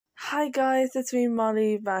Hi guys, it's me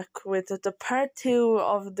Molly back with the part 2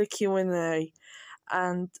 of the Q&A.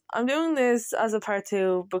 And I'm doing this as a part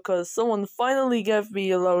 2 because someone finally gave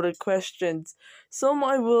me a load of questions. Some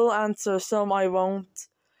I will answer, some I won't,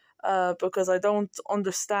 because I don't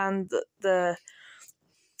understand the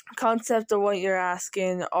concept of what you're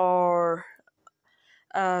asking or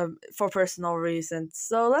for personal reasons.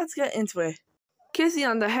 So let's get into it. Kizzy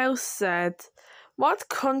on the house said, "What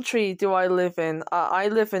country do I live in? I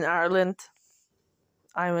live in Ireland.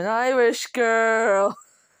 I'm an Irish girl.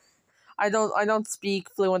 I don't speak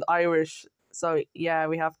fluent Irish, so yeah,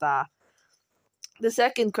 we have that." The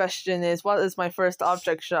second question is, what is my first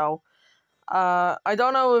object show? I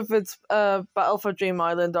don't know if it's Battle for Dream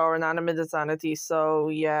Island or Inanimate Insanity, so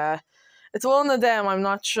yeah. It's one of them, I'm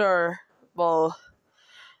not sure. Well,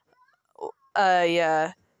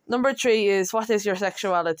 yeah. Number 3 is, what is your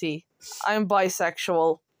sexuality? I'm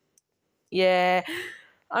bisexual. Yeah,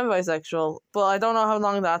 I'm bisexual, but I don't know how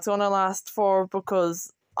long that's gonna last for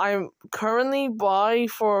because I'm currently bi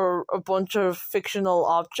for a bunch of fictional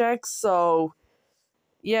objects, so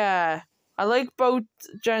yeah. I like both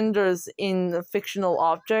genders in fictional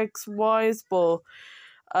objects wise, but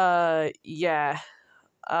yeah.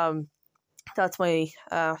 Um that's my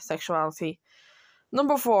sexuality.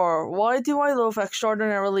 Number 4, why do I love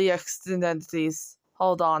extraordinarily identities?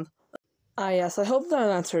 Hold on. Yes, I hope that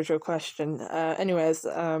answered your question. I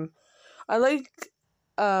like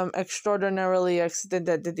extraordinarily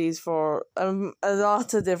identities for a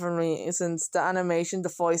lot of different reasons. The animation, the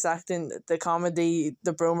voice acting, the comedy,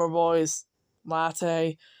 the Broomer Boys,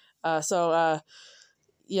 Latte.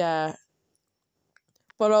 Yeah.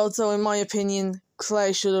 But also, in my opinion,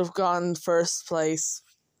 Clay should have gotten first place.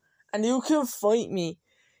 And you can fight me.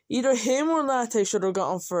 Either him or Latte should have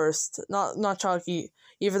gotten first. Not Chalky.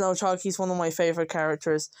 Even though Chalky's one of my favourite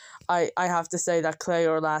characters, I have to say that Clay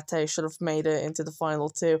or Latte should have made it into the final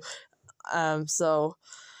two. So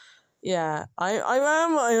yeah, I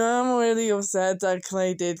am really upset that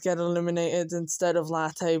Clay did get eliminated instead of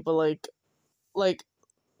Latte, but like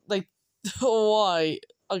why?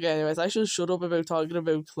 Okay, anyways, I should shut up about talking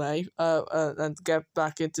about Clay. And get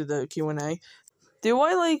back into the Q&A. Do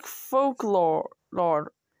I like folklore?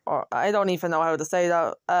 Or I don't even know how to say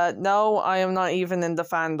that. No, I am not even in the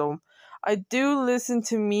fandom. I do listen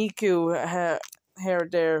to Miku here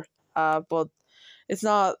there. But it's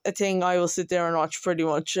not a thing I will sit there and watch pretty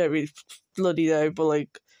much every bloody day. But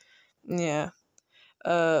yeah.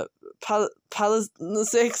 Palace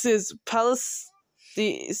 6 is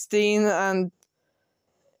Palestine and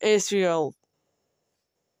Israel.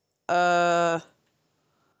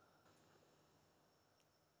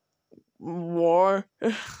 War.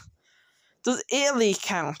 Does Italy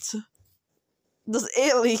count? Does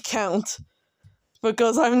Italy count?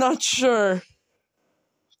 Because I'm not sure.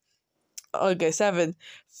 Okay, 7.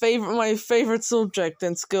 My favorite subject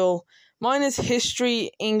in school. Mine is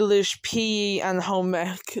history, English, PE, and home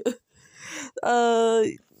ec.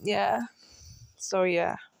 Yeah. So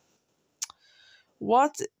yeah.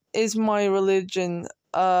 What is my religion?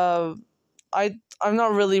 I'm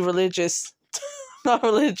not really religious. Not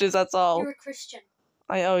religious at all. You're a Christian.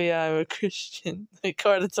 I'm a Christian.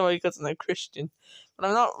 According to my cousin, I'm Christian, but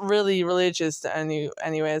I'm not really religious.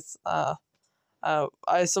 Anyways, I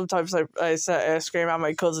sometimes I scream at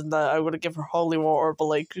my cousin that I would give her holy water,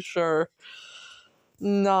 but sure.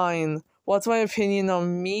 9. What's my opinion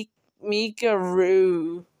on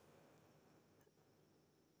Mikaru?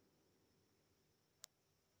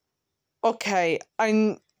 Okay,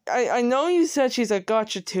 I know you said she's a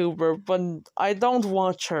gotcha tuber, but I don't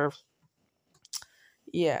watch her.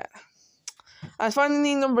 Yeah. And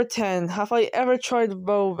finally, number 10. Have I ever tried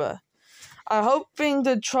boba? I'm hoping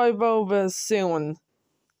to try boba soon.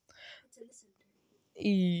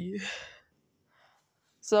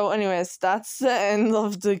 So anyways, that's the end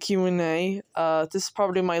of the Q&A. This is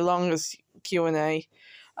probably my longest Q&A.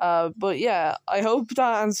 But yeah, I hope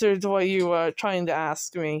that answered what you were trying to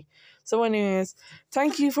ask me. So anyways,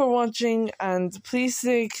 thank you for watching, and please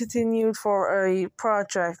stay continued for a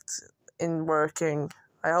project in working.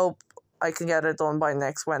 I hope I can get it done by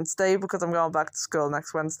next Wednesday because I'm going back to school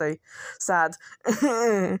next Wednesday. Sad.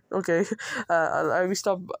 Okay. I will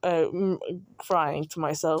stop crying to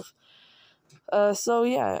myself. So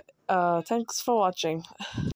yeah. Thanks for watching.